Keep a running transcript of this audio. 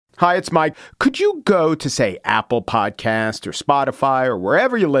Hi, it's Mike. Could you go to, say, Apple Podcast or Spotify or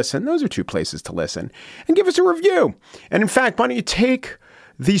wherever you listen? Those are two places to listen. And give us a review. And in fact, why don't you take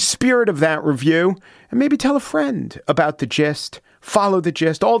the spirit of that review and maybe tell a friend about The Gist, follow The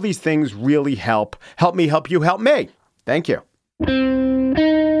Gist. All these things really help. Help me, help you, help me. Thank you.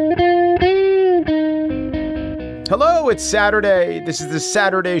 Hello, it's Saturday. This is the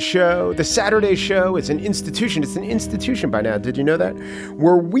Saturday Show. The Saturday Show is an institution. It's an institution by now. Did you know that?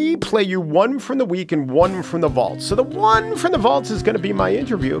 Where we play you one from the week and one from the vault. So the one from the vault is going to be my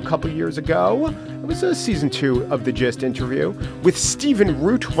interview a couple years ago. It was a season 2 of The Gist interview with Stephen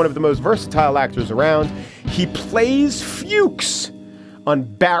Root, one of the most versatile actors around. He plays Fuchs on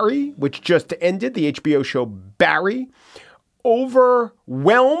Barry, which just ended, the HBO show Barry.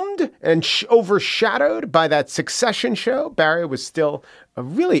 Overwhelmed and overshadowed by that Succession show. Barry was still a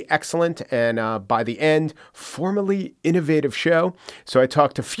really excellent and by the end, formally innovative show. So I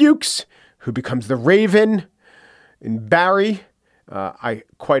talked to Fuchs, who becomes the Raven in Barry. I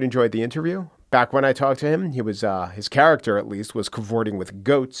quite enjoyed the interview. Back when I talked to him, he was his character, at least, was cavorting with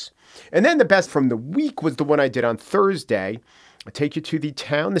goats. And then the best from the week was the one I did on Thursday. I take you to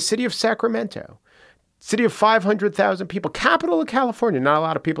the city of Sacramento. City of 500,000 people, capital of California. Not a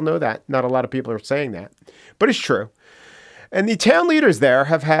lot of people know that. Not a lot of people are saying that, but it's true. And the town leaders there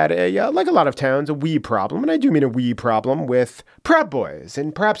have had like a lot of towns, a wee problem. And I do mean a wee problem with Proud Boys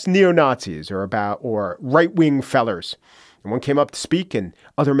and perhaps neo-Nazis or right-wing fellers. And one came up to speak and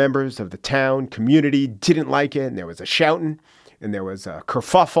other members of the town community didn't like it. And there was a shouting and there was a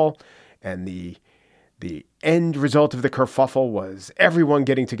kerfuffle. And the end result of the kerfuffle was everyone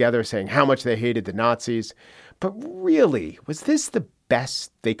getting together saying how much they hated the Nazis. But really, was this the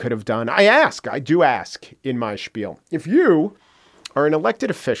best they could have done? I do ask in my spiel, if you are an elected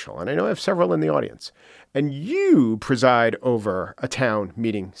official, and I know I have several in the audience, and you preside over a town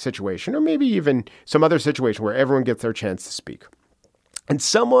meeting situation, or maybe even some other situation where everyone gets their chance to speak, and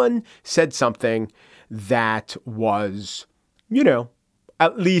someone said something that was,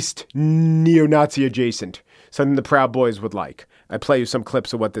 at least neo-Nazi adjacent, something the Proud Boys would like. I play you some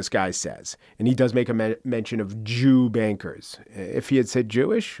clips of what this guy says. And he does make a mention of Jew bankers. If he had said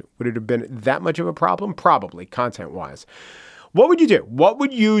Jewish, would it have been that much of a problem? Probably, content-wise. What would you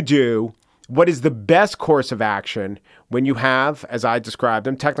do? What is the best course of action when you have, as I described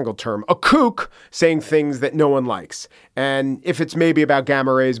them, technical term, a kook saying things that no one likes? And if it's maybe about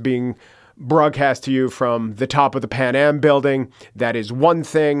gamma rays being broadcast to you from the top of the Pan Am building, that is one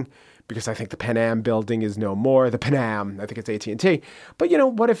thing, because I think the Pan Am building is no more. The Pan Am, I think it's AT&T. But,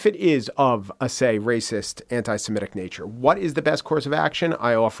 what if it is of a, say, racist, anti-Semitic nature? What is the best course of action?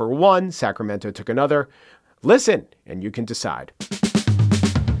 I offer one. Sacramento took another. Listen, and you can decide.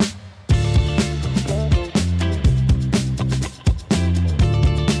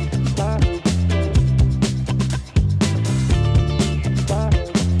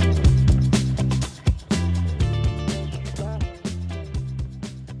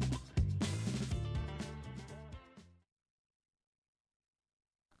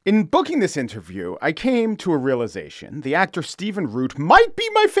 In booking this interview, I came to a realization. The actor Stephen Root might be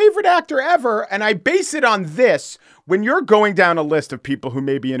my favorite actor ever, and I base it on this. When you're going down a list of people who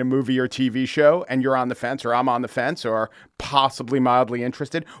may be in a movie or TV show, and you're on the fence, or I'm on the fence, or possibly mildly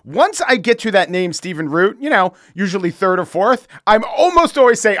interested, once I get to that name, Stephen Root, usually third or fourth, I'm almost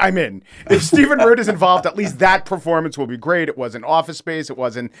always say I'm in. If Stephen Root is involved, at least that performance will be great. It wasn't Office Space. It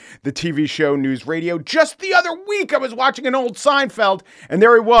wasn't the TV show News Radio. Just the other week, I was watching an old Seinfeld, and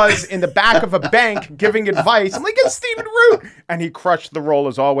there he was in the back of a bank giving advice. I'm like, it's Stephen Root. And he crushed the role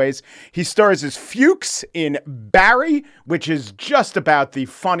as always. He stars as Fuchs in Barry, which is just about the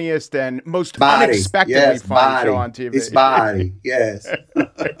funniest and most unexpectedly funny show on TV. It's Body, yes.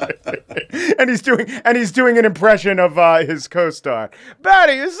 and he's doing an impression of his co-star.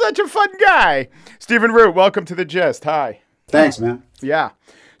 Barry is such a fun guy. Stephen Root, welcome to The Gist. Hi. Thanks, man. Yeah.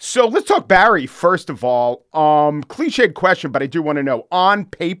 So let's talk Barry, first of all. Cliched question, but I do want to know, on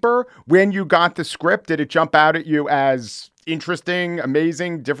paper, when you got the script, did it jump out at you as interesting,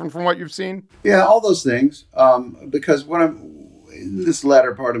 amazing, different from what you've seen? Yeah, all those things. Because when I'm in this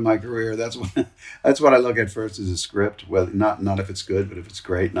latter part of my career, that's what I look at first is a script. Well, not if it's good, but if it's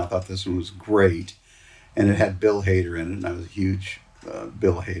great. And I thought this one was great, and it had Bill Hader in it, and I was a huge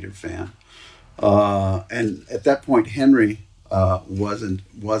Bill Hader fan. And at that point, Henry wasn't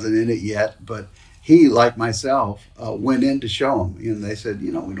in it yet, but he, like myself, went in to show him. And they said,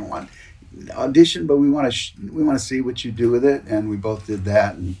 we don't want audition, but we want to see what you do with it. And we both did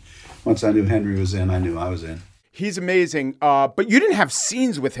that. And once I knew Henry was in, I knew I was in. He's amazing. But you didn't have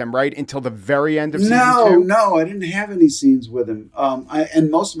scenes with him, right, until the very end of season 2? No, I didn't have any scenes with him.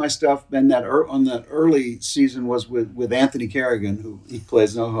 And most of my stuff on that early season was with Anthony Kerrigan, who he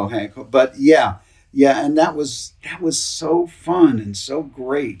plays NoHo Hank. But yeah, and that was so fun and so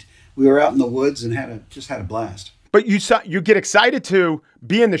great. We were out in the woods and just had a blast. But you get excited to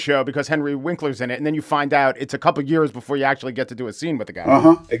be in the show because Henry Winkler's in it, and then you find out it's a couple years before you actually get to do a scene with the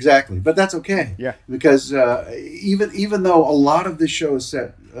guy. Exactly. But that's okay. Yeah. Because even though a lot of this show is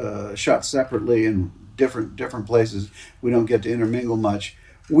shot separately in different places, we don't get to intermingle much.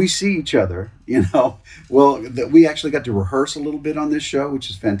 We see each other, Well, we actually got to rehearse a little bit on this show, which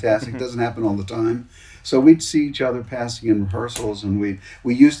is fantastic. It doesn't happen all the time. So we'd see each other passing in rehearsals, and we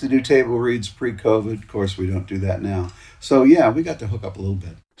used to do table reads pre-COVID. Of course, we don't do that now. So yeah, we got to hook up a little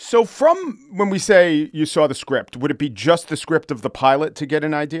bit. So from when we say you saw the script, would it be just the script of the pilot to get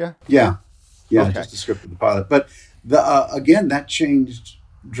an idea? Yeah, Okay. Just the script of the pilot. But again, that changed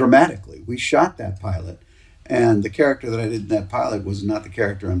dramatically. We shot that pilot, and the character that I did in that pilot was not the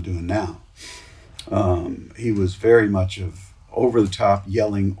character I'm doing now. He was very much of over the top,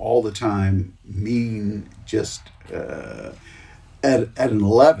 yelling all the time, mean, just at an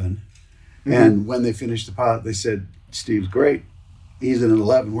 11. Mm-hmm. And when they finished the pilot, they said, "Steve's great. He's at an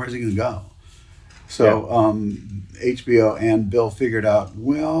 11. Where's he going to go?" So HBO and Bill figured out,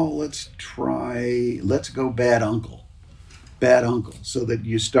 well, let's go bad uncle, so that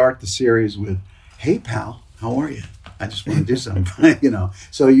you start the series with, "Hey pal, how are you? I just want to do something,"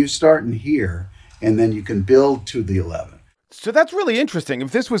 So you start in here, and then you can build to the 11. So that's really interesting.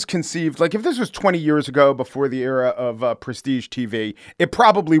 If this was conceived, if this was 20 years ago before the era of prestige TV, it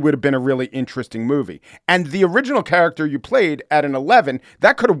probably would have been a really interesting movie. And the original character you played at an 11,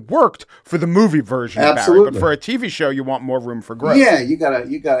 that could have worked for the movie version of Barry. But for a TV show, you want more room for growth. Yeah, you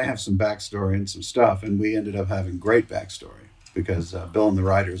gotta have some backstory and some stuff. And we ended up having great backstory because Bill and the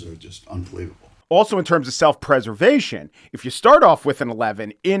writers are just unbelievable. Also, in terms of self-preservation, if you start off with an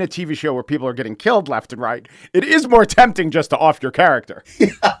 11 in a TV show where people are getting killed left and right, it is more tempting just to off your character.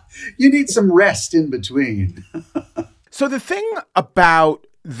 Yeah, you need some rest in between. So the thing about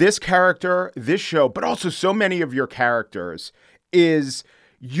this character, this show, but also so many of your characters is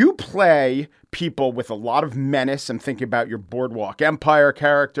you play people with a lot of menace. I'm thinking about your Boardwalk Empire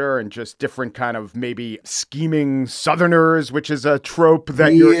character and just different kind of maybe scheming Southerners, which is a trope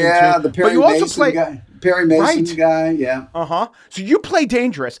that you're into. Yeah, the Perry Mason guy. Perry Mason guy, yeah. So you play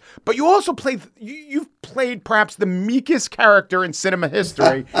dangerous, but you also you've played perhaps the meekest character in cinema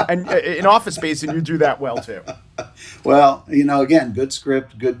history and in Office Space, and you do that well too. Well, again, good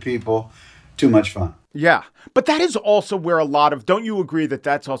script, good people, too much fun. Yeah. But that is also where don't you agree that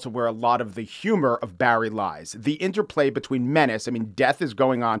that's also where a lot of the humor of Barry lies? The interplay between menace, death is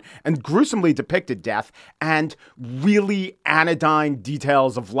going on, and gruesomely depicted death, and really anodyne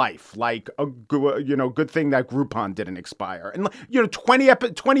details of life, like a good thing that Groupon didn't expire. And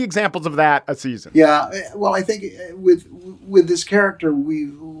 20 examples of that a season. Yeah, well, I think with this character,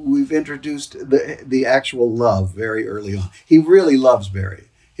 we've introduced the actual love very early on. He really loves Barry.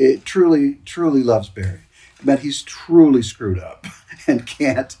 It truly loves Barry, but he's truly screwed up and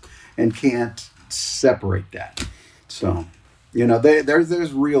can't separate that. So,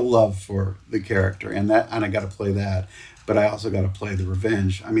 there's real love for the character, and I got to play that, but I also got to play the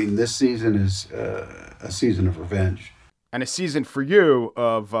revenge. This season is a season of revenge, and a season for you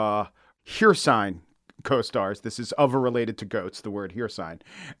of Hearsign co-stars. This is related to goats. The word Hearsign.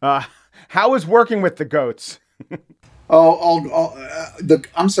 How is working with the goats?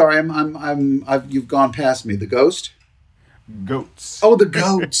 I'm sorry. You've gone past me. The ghost? Goats. Oh, the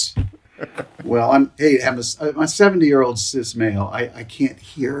goats. Well, I'm a 70-year-old cis male. I can't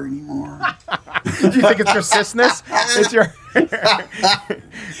hear anymore. Do you think it's your cisness? It's your.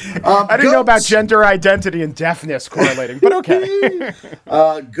 I didn't know about gender identity and deafness correlating, but okay.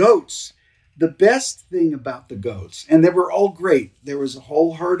 Goats. The best thing about the goats, and they were all great. There was a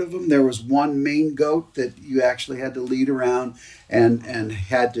whole herd of them. There was one main goat that you actually had to lead around and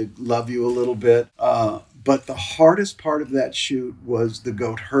had to love you a little bit. But the hardest part of that shoot was the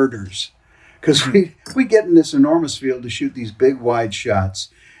goat herders, because we get in this enormous field to shoot these big wide shots,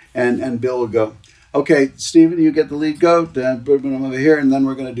 and Bill would go, "Okay, Stephen, you get the lead goat, then put him over here, and then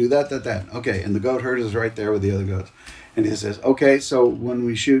we're going to do that. Okay, and the goat herd is right there with the other goats. And he says, "Okay, so when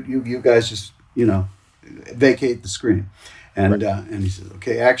we shoot, you guys just, vacate the screen." And and he says,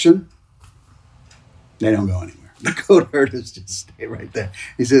 "Okay, action." They don't go anywhere. The goat herders just stay right there.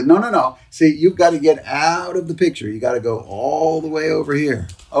 He says, No. See, you've got to get out of the picture. You got to go all the way over here.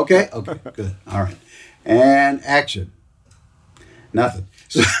 Okay, good. All right. And action. Nothing.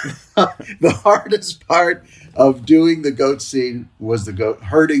 So the hardest part of doing the goat scene was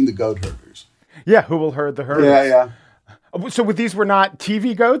herding the goat herders. Yeah, who will herd the herders? Yeah, yeah. So these were not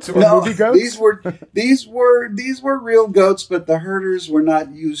TV goats or No, movie goats? these were real goats, but the herders were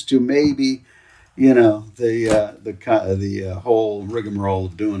not used to maybe, the whole rigmarole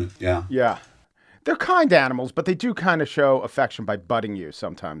of doing it. Yeah. Yeah. They're kind animals, but they do kind of show affection by butting you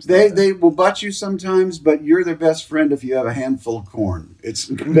sometimes. They will butt you sometimes, but you're their best friend if you have a handful of corn. It's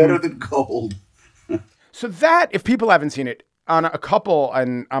better than gold. So that, if people haven't seen it, on a couple,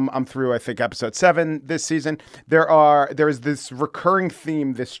 and I'm through, I think, episode 7 this season, there is this recurring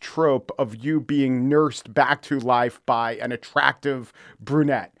theme, this trope of you being nursed back to life by an attractive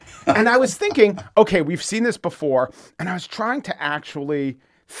brunette. And I was thinking, okay, we've seen this before, and I was trying to actually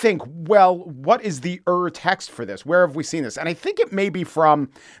think, well, what is the text for this? Where have we seen this? And I think it may be from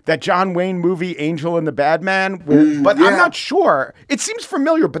that John Wayne movie, Angel and the Bad Man, but yeah. I'm not sure. It seems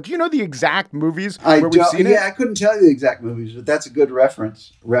familiar, but do you know the exact movies where we've seen it? Yeah, I couldn't tell you the exact movies, but that's a good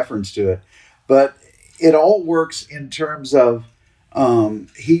reference to it. But it all works in terms of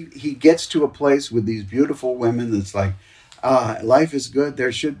he gets to a place with these beautiful women that's like, life is good.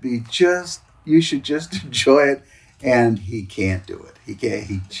 You should just enjoy it. And he can't do it.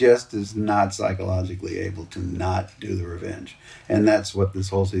 He just is not psychologically able to not do the revenge. And that's what this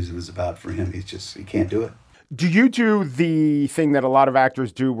whole season is about for him. He can't do it. Do you do the thing that a lot of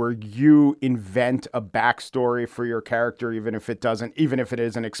actors do where you invent a backstory for your character, even if it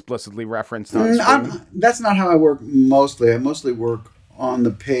isn't explicitly referenced on screen? That's not how I work mostly. I mostly work on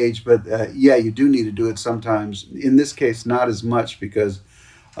the page, but yeah, you do need to do it sometimes. In this case, not as much because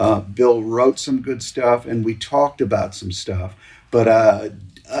Bill wrote some good stuff, and we talked about some stuff, but a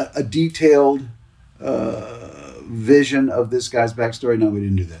detailed vision of this guy's backstory, no, we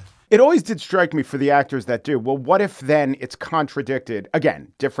didn't do that. It always did strike me for the actors that do. Well, what if then it's contradicted?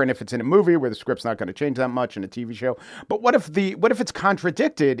 Again, different if it's in a movie where the script's not going to change that much in a TV show. But what if it's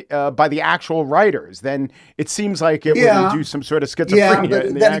contradicted by the actual writers? Then it seems like it would induce some sort of schizophrenia. Yeah,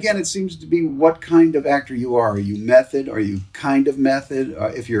 but then again, it seems to be what kind of actor you are. Are you method? Are you kind of method?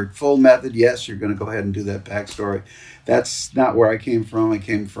 If you're full method, yes, you're going to go ahead and do that backstory. That's not where I came from. I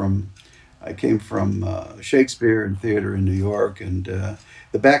came from Shakespeare and theater in New York, and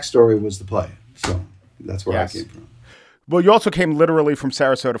the backstory was the play. So that's where I came from. Well, you also came literally from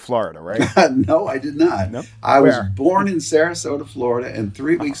Sarasota, Florida, right? No, I did not. Nope. I was born in Sarasota, Florida, and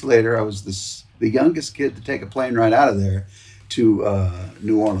 3 weeks later, I was the youngest kid to take a plane ride out of there to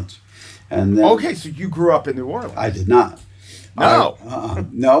New Orleans. And then, okay, so you grew up in New Orleans. I did not. No.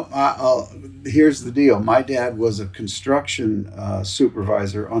 No. Here's the deal. My dad was a construction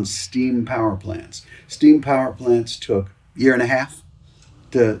supervisor on steam power plants. Steam power plants took a year and a half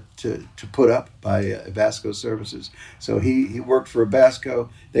to put up by Vasco Services. So he worked for Vasco.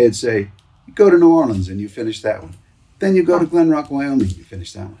 They'd say, you go to New Orleans and you finish that one. Then you go to Glen Rock, Wyoming, you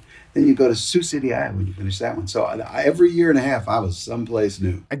finish that one. Then you go to Sioux City, Iowa, and you finish that one. So every year and a half, I was someplace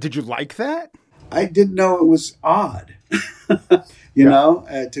new. And did you like that? I didn't know it was odd,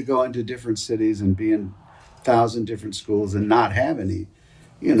 to go into different cities and be in 1,000 different schools and not have any,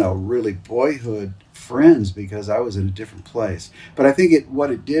 really boyhood friends because I was in a different place. But I think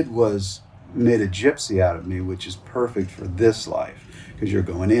what it did was made a gypsy out of me, which is perfect for this life because you're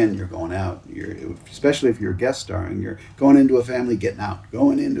going in, you're going out. Especially if you're guest starring, you're going into a family, getting out,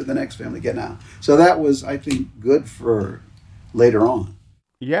 going into the next family, getting out. So that was, I think, good for later on.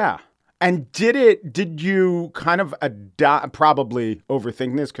 Yeah. And did you kind of probably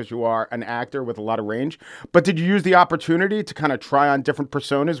overthink this because you are an actor with a lot of range, but did you use the opportunity to kind of try on different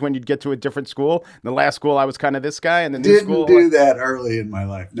personas when you'd get to a different school? In the last school, I was kind of this guy, and the new school... Didn't do that early in my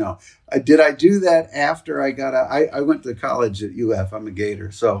life, no. Did I do that after I got out? I went to college at UF. I'm a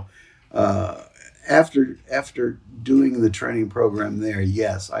Gator. So after doing the training program there,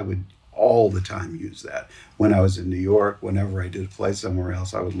 yes, I would all the time use that. When I was in New York, whenever I did play somewhere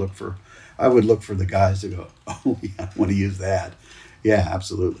else, I would look for the guys to go, oh, yeah, I want to use that. Yeah,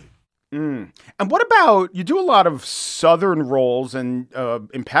 absolutely. And what about, you do a lot of Southern roles and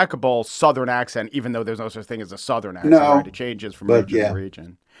impeccable Southern accent, even though there's no such thing as a Southern accent, right? It changes from region to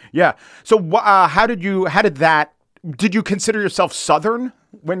region. Yeah. So did you consider yourself Southern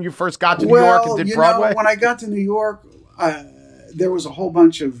when you first got to New York and did Broadway? When I got to New York, there was a whole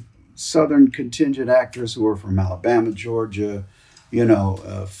bunch of Southern contingent actors who were from Alabama, Georgia,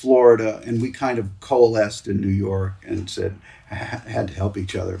 Florida, and we kind of coalesced in New York and had to help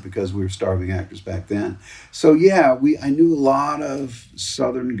each other because we were starving actors back then. So yeah, I knew a lot of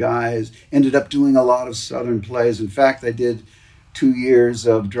Southern guys, ended up doing a lot of Southern plays. In fact, I did 2 years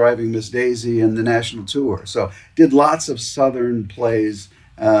of Driving Miss Daisy and the national tour. So did lots of Southern plays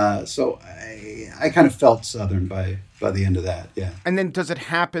So I kind of felt Southern by the end of that. Yeah. And then does it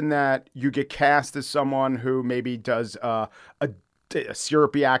happen that you get cast as someone who maybe does a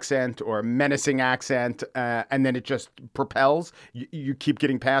syrupy accent or a menacing accent, and then it just propels? You keep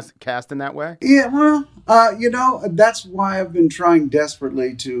getting cast in that way? Yeah, well, that's why I've been trying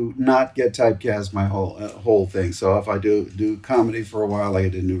desperately to not get typecast my whole thing. So if I do comedy for a while, like I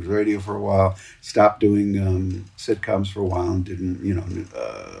did news radio for a while, stopped doing sitcoms for a while, and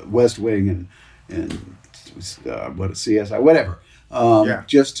did West Wing and what a CSI, whatever.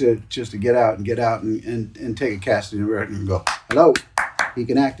 Just to get out and take a casting director and go, hello, he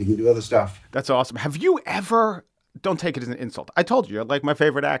can act, he can do other stuff. That's awesome. Have you ever, don't take it as an insult, I told you, you're like my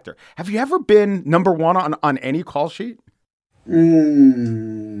favorite actor. Have you ever been number one on any call sheet?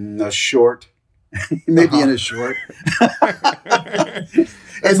 A short. Maybe in a short.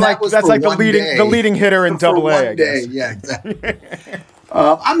 It's like that's like the leading hitter in Double A, I guess. Yeah, exactly.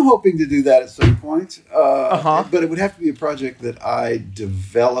 I'm hoping to do that at some point, but it would have to be a project that I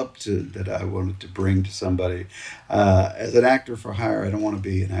developed, that I wanted to bring to somebody. As an actor for hire, I don't want to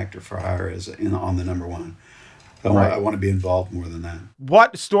be an actor for hire on the number one. I want to be involved more than that.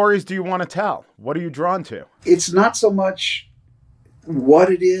 What stories do you want to tell? What are you drawn to? It's not so much what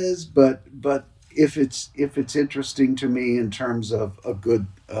it is, but if it's interesting to me in terms of a good.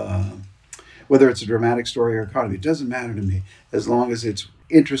 Whether it's a dramatic story or a comedy, it doesn't matter to me as long as it's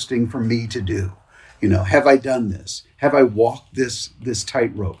interesting for me to do. Have I done this? Have I walked this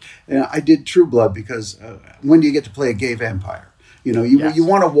tightrope? And I did True Blood because when do you get to play a gay vampire? You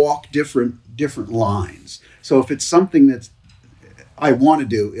want to walk different lines. So if it's something that I want to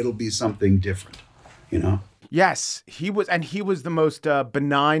do, it'll be something different. Yes, he was the most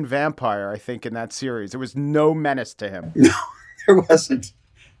benign vampire, I think, in that series. There was no menace to him. No, there wasn't.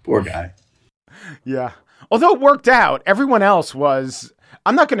 Poor guy. Yeah. Although it worked out, everyone else was,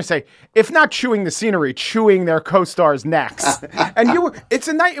 I'm not going to say, if not chewing the scenery, chewing their co-stars' necks. And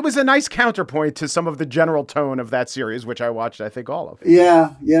it was a nice counterpoint to some of the general tone of that series, which I watched, I think, all of.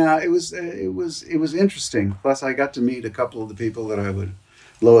 Yeah, it was interesting. Plus, I got to meet a couple of the people that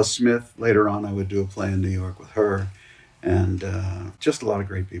Lois Smith, later on, I would do a play in New York with her, and just a lot of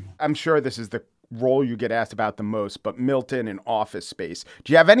great people. I'm sure this is the role you get asked about the most, but Milton in Office Space.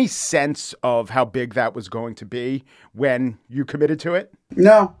 Do you have any sense of how big that was going to be when you committed to it?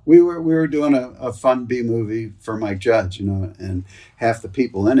 No, we were doing a fun B movie for Mike Judge, and half the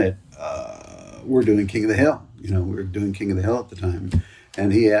people in it were doing King of the Hill. We were doing King of the Hill at the time,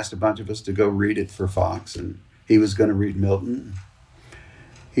 and he asked a bunch of us to go read it for Fox, and he was going to read Milton.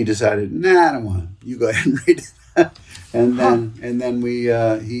 He decided, nah, I don't want it. You go ahead and read it. And then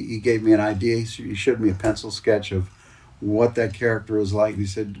he gave me an idea. He showed me a pencil sketch of what that character was like. He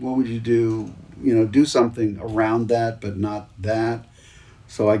said, what would you do? Do something around that, but not that.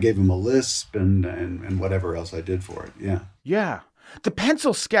 So I gave him a lisp and whatever else I did for it. Yeah. Yeah. The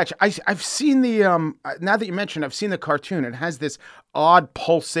pencil sketch, I've seen the, now that you mentioned, I've seen the cartoon. It has this odd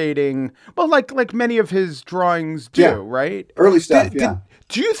pulsating, well, like many of his drawings do, right? Early stuff, yeah.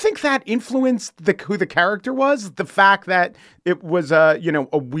 Do you think that influenced who the character was? The fact that it was a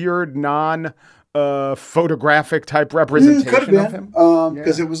weird photographic type representation of him?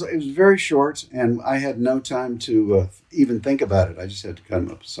 Because it was very short, and I had no time to even think about it. I just had to come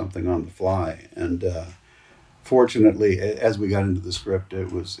up with something on the fly, and fortunately, as we got into the script,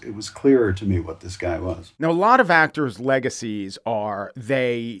 it was clearer to me what this guy was. Now, a lot of actors' legacies are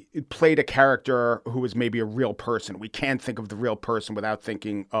they played a character who was maybe a real person. We can't think of the real person without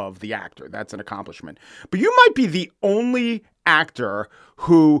thinking of the actor. That's an accomplishment. But you might be the only actor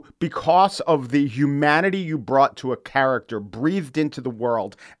who, because of the humanity you brought to a character, breathed into the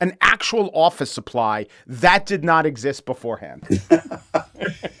world an actual office supply that did not exist beforehand.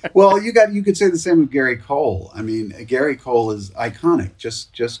 Well, you could say the same of Gary Cole. I mean, Gary Cole is iconic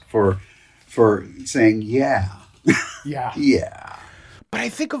just for saying yeah. Yeah.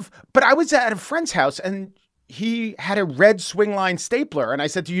 But I was at a friend's house and he had a red swing line stapler. And I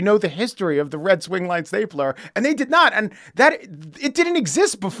said, do you know the history of the red swing line stapler? And they did not. And that it didn't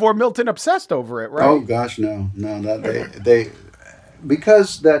exist before Milton obsessed over it, right? Oh gosh, no. They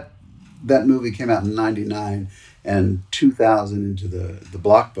because that movie came out in 1999 and 2000 into the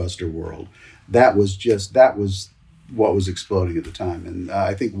blockbuster world. That was what was exploding at the time. And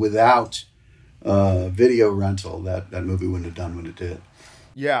I think without video rental, that movie wouldn't have done what it did.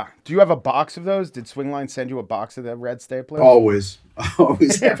 Yeah. Do you have a box of those? Did Swingline send you a box of the red staplers? Always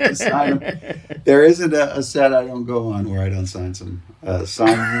have to sign them. There isn't a set I don't go on where I don't sign some.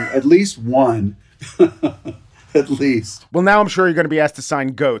 Sign at least one. at least. Well, now I'm sure you're going to be asked to sign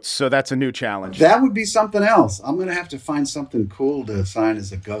goats, so that's a new challenge. That would be something else. I'm going to have to find something cool to sign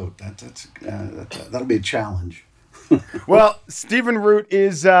as a goat. That'll be a challenge. Well, Stephen Root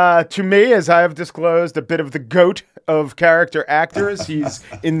is, to me, as I have disclosed, a bit of the goat of character actors. He's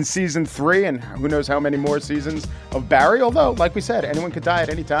in season 3, and who knows how many more seasons of Barry. Although, like we said, anyone could die at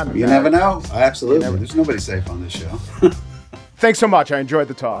any time. You never know. Absolutely. There's nobody safe on this show. Thanks so much. I enjoyed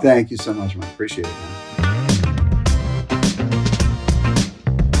the talk. Thank you so much, man. Appreciate it, man.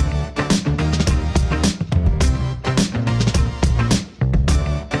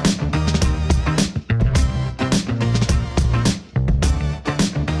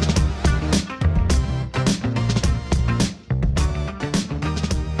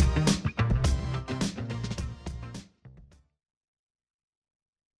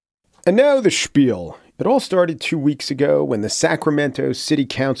 And now the spiel. It all started 2 weeks ago when the Sacramento City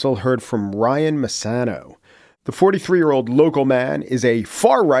Council heard from Ryan Massano. The 43-year-old local man is a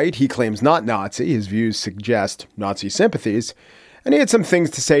far-right, he claims not Nazi. His views suggest Nazi sympathies. And he had some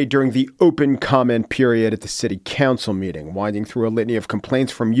things to say during the open comment period at the city council meeting. Winding through a litany of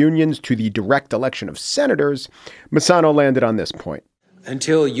complaints from unions to the direct election of senators, Massano landed on this point.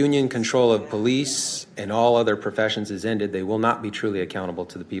 Until union control of police and all other professions is ended, they will not be truly accountable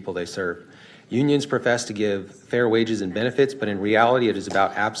to the people they serve. Unions profess to give fair wages and benefits, but in reality, it is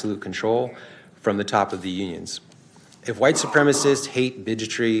about absolute control from the top of the unions. If white supremacists hate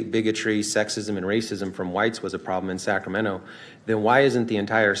bigotry, sexism, and racism from whites was a problem in Sacramento, then why isn't the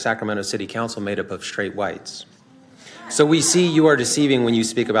entire Sacramento City Council made up of straight whites? So we see you are deceiving when you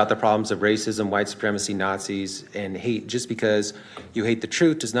speak about the problems of racism, white supremacy, Nazis, and hate. Just because you hate the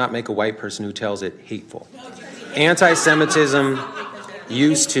truth does not make a white person who tells it hateful. Anti-Semitism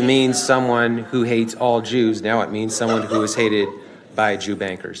used to mean someone who hates all Jews. Now it means someone who is hated by Jew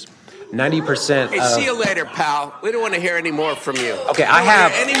bankers. 90% Hey, see you later, pal. We don't want to hear any more from you. Okay, I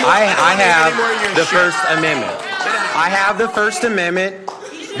have the First Amendment. I have the First Amendment.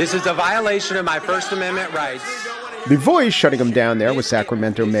 This is a violation of my First Amendment rights. The voice shutting him down there was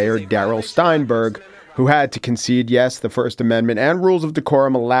Sacramento Mayor Darrell Steinberg, who had to concede, yes, the First Amendment and rules of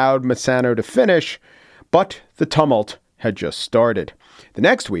decorum allowed Massano to finish, but the tumult had just started. The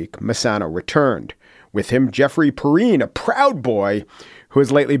next week, Massano returned. With him, Jeffrey Perrine, a Proud Boy who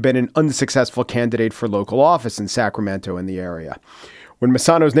has lately been an unsuccessful candidate for local office in Sacramento and the area. When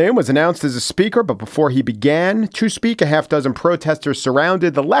Massano's name was announced as a speaker, but before he began to speak, a half dozen protesters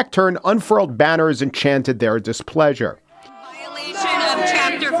surrounded the lectern, unfurled banners, and chanted their displeasure. Violation of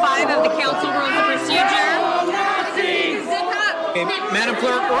Chapter 5 of the Council Rules of Procedure. Okay, Madam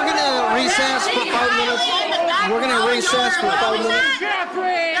Clerk, we're going to recess for 5 minutes. We're going to recess for 5 minutes.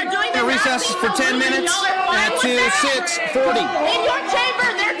 We're going to recess for 10 minutes to 6:40. In your chamber,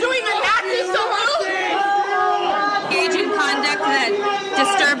 they're doing the Nazi salute. Engage in conduct that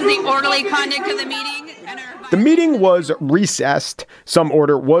disturbs the orderly conduct of the meeting. The meeting was recessed. Some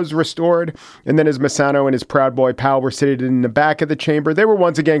order was restored. And then as Massano and his Proud Boy pal were seated in the back of the chamber, they were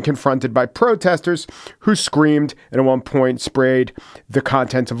once again confronted by protesters who screamed and at one point sprayed the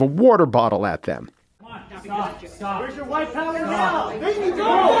contents of a water bottle at them. Stop. Where's your white power now? There you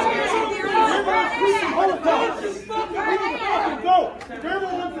go. Go. They're the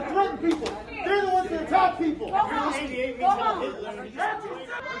ones that threaten people. They're the ones that attack people.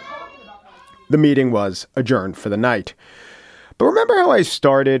 The meeting was adjourned for the night. But remember how I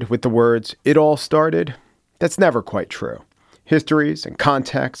started with the words, "It all started"? That's never quite true. Histories and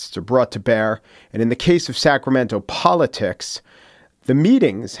contexts are brought to bear, and in the case of Sacramento politics, the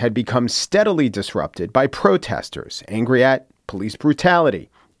meetings had become steadily disrupted by protesters, angry at police brutality,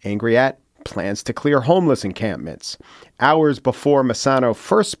 angry at plans to clear homeless encampments. Hours before Massano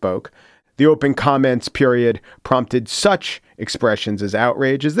first spoke, the open comments period prompted such expressions as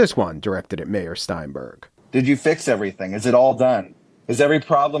outrage as this one directed at Mayor Steinberg. Did you fix everything? Is it all done? Is every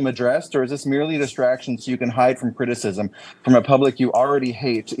problem addressed, or is this merely a distraction so you can hide from criticism from a public you already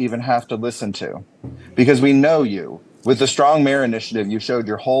hate to even have to listen to? Because we know you. With the Strong Mayor Initiative, you showed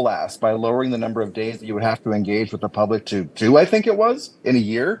your whole ass by lowering the number of days that you would have to engage with the public to 2, I think it was, in a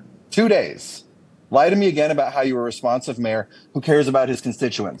year. 2 days. Lie to me again about how you were a responsive mayor who cares about his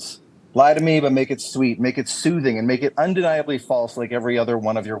constituents. Lie to me, but make it sweet, make it soothing, and make it undeniably false like every other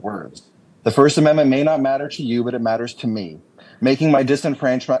one of your words. The First Amendment may not matter to you, but it matters to me. Making my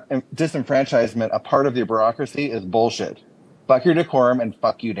disenfranchisement a part of the bureaucracy is bullshit. Fuck your decorum and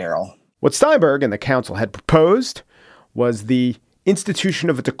fuck you, Darrell. What Steinberg and the council had proposed was the institution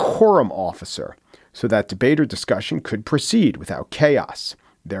of a decorum officer so that debate or discussion could proceed without chaos.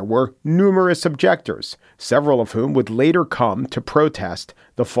 There were numerous objectors, several of whom would later come to protest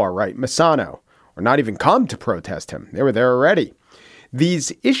the far-right Massano. or not even come to protest him. They were there already.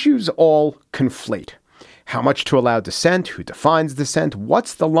 These issues all conflate. How much to allow dissent? Who defines dissent?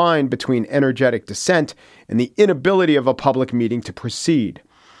 What's the line between energetic dissent and the inability of a public meeting to proceed?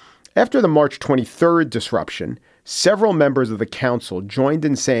 After the March 23rd disruption, several members of the council joined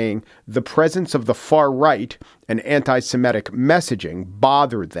in saying the presence of the far right and anti-Semitic messaging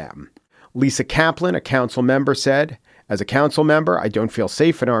bothered them. Lisa Kaplan, a council member, said, "As a council member, I don't feel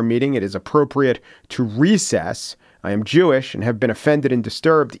safe in our meeting. It is appropriate to recess. I am Jewish and have been offended and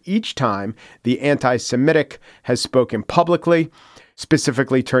disturbed each time the anti-Semitic has spoken publicly,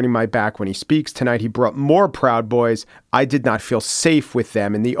 specifically turning my back when he speaks. Tonight, he brought more Proud Boys. I did not feel safe with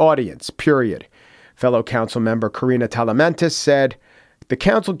them in the audience, period." Fellow council member Karina Talamentis said, "The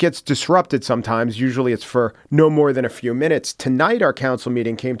council gets disrupted sometimes. Usually it's for no more than a few minutes. Tonight, our council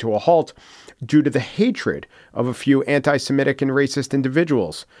meeting came to a halt due to the hatred of a few anti-Semitic and racist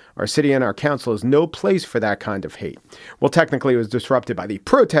individuals. Our city and our council is no place for that kind of hate." Well, technically, it was disrupted by the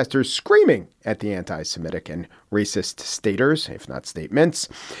protesters screaming at the anti-Semitic and racist staters, if not statements.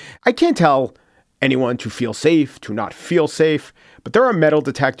 I can't tell anyone to feel safe, to not feel safe, but there are metal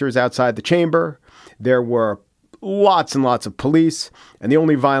detectors outside the chamber. There were lots and lots of police, and the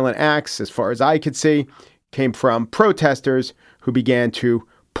only violent acts, as far as I could see, came from protesters who began to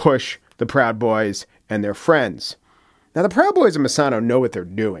push the Proud Boys and their friends. Now, the Proud Boys and Masano know what they're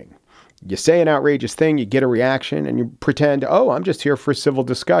doing. You say an outrageous thing, you get a reaction, and you pretend, oh, I'm just here for civil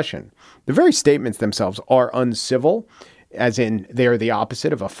discussion. The very statements themselves are uncivil, as in they are the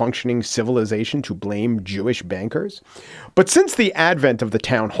opposite of a functioning civilization to blame Jewish bankers. But since the advent of the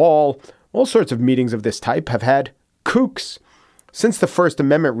town hall, all sorts of meetings of this type have had kooks. Since the First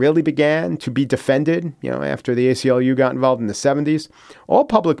Amendment really began to be defended, after the ACLU got involved in the 70s, all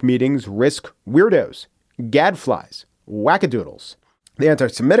public meetings risk weirdos, gadflies, wackadoodles. The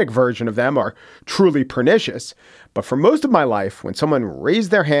anti-Semitic version of them are truly pernicious, but for most of my life, when someone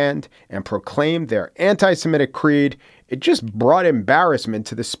raised their hand and proclaimed their anti-Semitic creed, it just brought embarrassment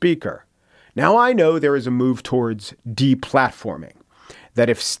to the speaker. Now I know there is a move towards deplatforming, that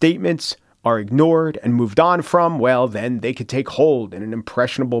if statements are ignored and moved on from, well, then they could take hold in an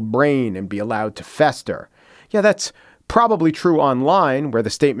impressionable brain and be allowed to fester. Yeah, that's probably true online where the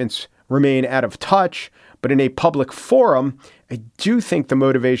statements remain out of touch, but in a public forum, I do think the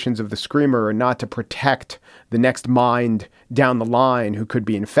motivations of the screamer are not to protect the next mind down the line who could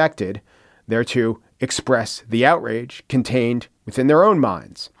be infected. They're to express the outrage contained within their own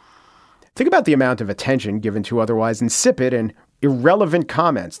minds. Think about the amount of attention given to otherwise insipid and irrelevant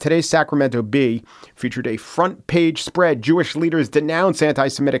comments. Today's Sacramento Bee featured a front page spread. Jewish leaders denounce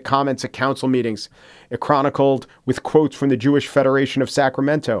anti-Semitic comments at council meetings. It chronicled with quotes from the Jewish Federation of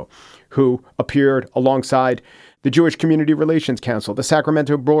Sacramento, who appeared alongside the Jewish Community Relations Council, the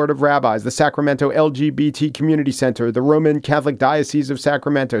Sacramento Board of Rabbis, the Sacramento LGBT Community Center, the Roman Catholic Diocese of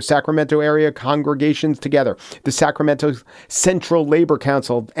Sacramento, Sacramento Area Congregations Together, the Sacramento Central Labor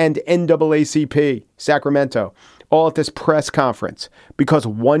Council, and NAACP, Sacramento, all at this press conference because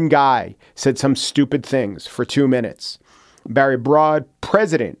one guy said some stupid things for 2 minutes. Barry Broad,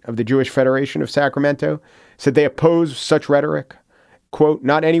 president of the Jewish Federation of Sacramento, said they oppose such rhetoric. Quote,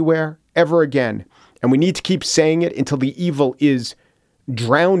 "Not anywhere, ever again. And we need to keep saying it until the evil is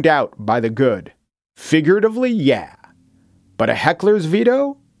drowned out by the good." Figuratively, yeah. But a heckler's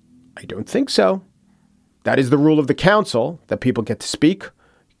veto? I don't think so. That is the rule of the council, that people get to speak.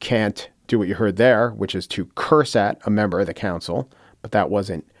 Can't do what you heard there, which is to curse at a member of the council, but that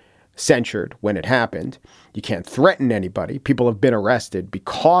wasn't censured when it happened. You can't threaten anybody. People have been arrested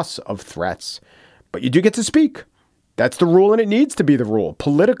because of threats, but you do get to speak. That's the rule, and it needs to be the rule.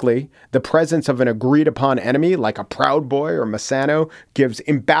 Politically, the presence of an agreed upon enemy like a Proud Boy or Masano gives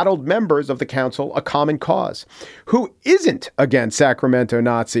embattled members of the council a common cause. Who isn't against Sacramento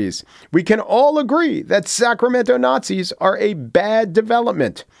Nazis? We can all agree that Sacramento Nazis are a bad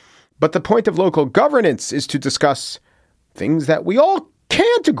development. But the point of local governance is to discuss things that we all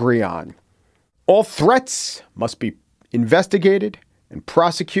can't agree on. All threats must be investigated and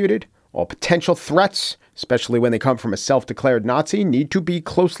prosecuted. All potential threats, especially when they come from a self-declared Nazi, need to be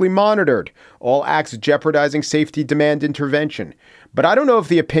closely monitored. All acts jeopardizing safety demand intervention. But I don't know if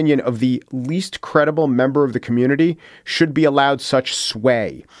the opinion of the least credible member of the community should be allowed such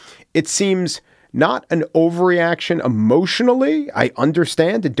sway. It seems not an overreaction emotionally. I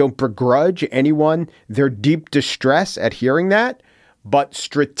understand and don't begrudge anyone their deep distress at hearing that. But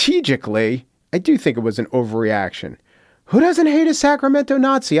strategically, I do think it was an overreaction. Who doesn't hate a Sacramento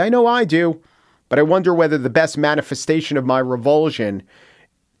Nazi? I know I do. But I wonder whether the best manifestation of my revulsion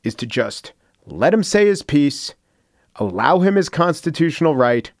is to just let him say his piece, allow him his constitutional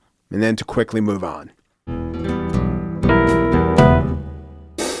right, and then to quickly move on.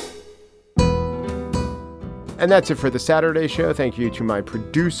 And that's it for the Saturday show. Thank you to my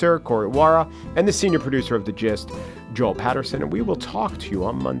producer, Corey Wara, and the senior producer of The Gist, Joel Patterson. And we will talk to you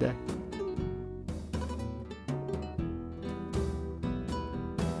on Monday.